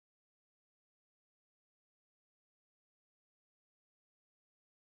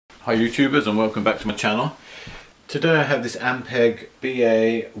Hi YouTubers, and welcome back to my channel. Today I have this Ampeg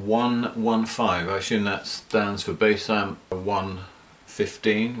BA115. I assume that stands for bass amp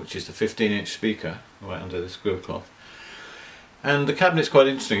 115, which is the 15-inch speaker right under this grill cloth. And the cabinet's quite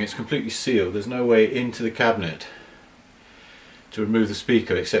interesting. It's completely sealed. There's no way into the cabinet to remove the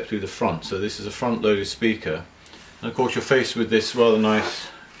speaker except through the front. So this is a front loaded speaker, and of course you're faced with this rather nice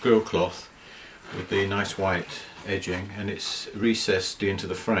grill cloth with the nice white edging, and it's recessed into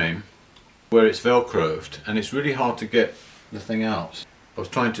the frame where it's velcroed, and it's really hard to get the thing out. I was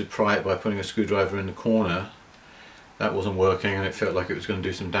trying to pry it by putting a screwdriver in the corner. That wasn't working, and it felt like it was going to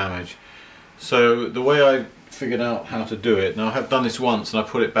do some damage. So the way I figured out how to do it, now I have done this once and I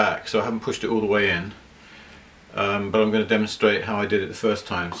put it back, so I haven't pushed it all the way in, but I'm going to demonstrate how I did it the first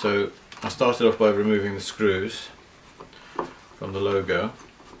time. So I started off by removing the screws from the logo.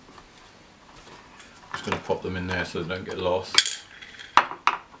 I'm just going to pop them in there so they don't get lost.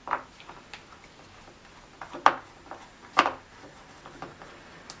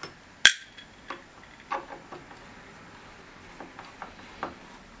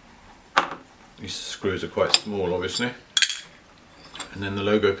 These screws are quite small, obviously, and then the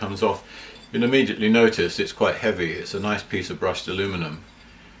logo comes off. You'll immediately notice it's quite heavy. It's a nice piece of brushed aluminum.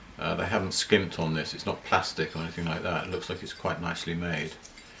 They haven't skimped on this. It's not plastic or anything like that. It looks like it's quite nicely made,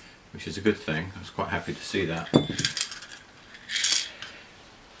 which is a good thing. I was quite happy to see that.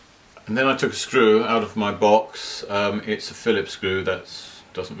 And then I took a screw out of my box. It's a Phillips screw. That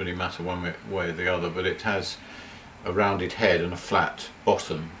doesn't really matter one way or the other, but it has a rounded head and a flat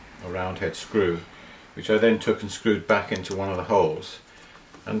bottom, a round head screw, which I then took and screwed back into one of the holes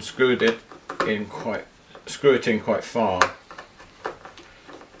and screw it in quite far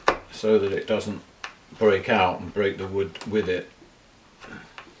so that it doesn't break out and break the wood with it.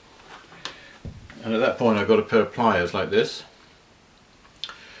 And at that point I got a pair of pliers like this.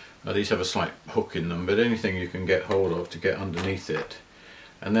 These have a slight hook in them, but anything you can get hold of to get underneath it,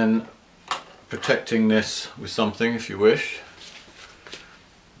 and then protecting this with something if you wish.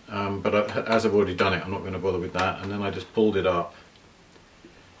 But as I've already done it, I'm not going to bother with that. And then I just pulled it up.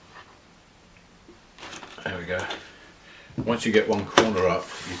 There we go. Once you get one corner up,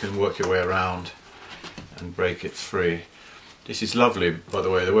 you can work your way around and break it free. This is lovely, by the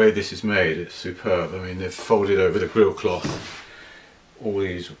way this is made, it's superb. I mean, they've folded over the grill cloth all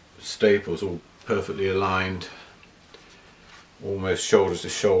these staples, all perfectly aligned, almost shoulder to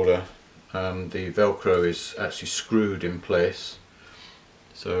shoulder. The Velcro is actually screwed in place.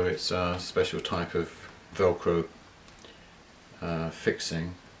 So it's a special type of Velcro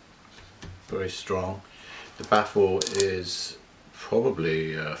fixing, very strong. The baffle is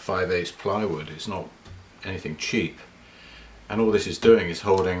probably 5/8 plywood. It's not anything cheap, and all this is doing is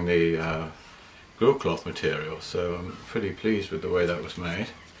holding the grill cloth material, so I'm pretty pleased with the way that was made.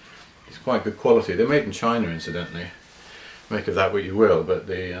 It's quite good quality. They're made in China, incidentally. Make of that what you will, but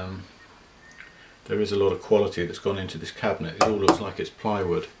there is a lot of quality that's gone into this cabinet. It all looks like it's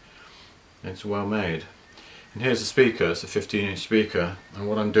plywood. It's well made. And here's the speaker. It's a 15-inch speaker, and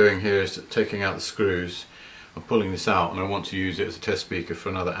what I'm doing here is taking out the screws. I'm pulling this out, and I want to use it as a test speaker for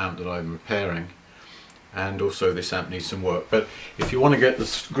another amp that I'm repairing. And also this amp needs some work. But if you want to get the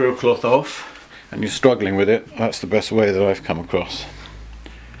grill cloth off and you're struggling with it, that's the best way that I've come across.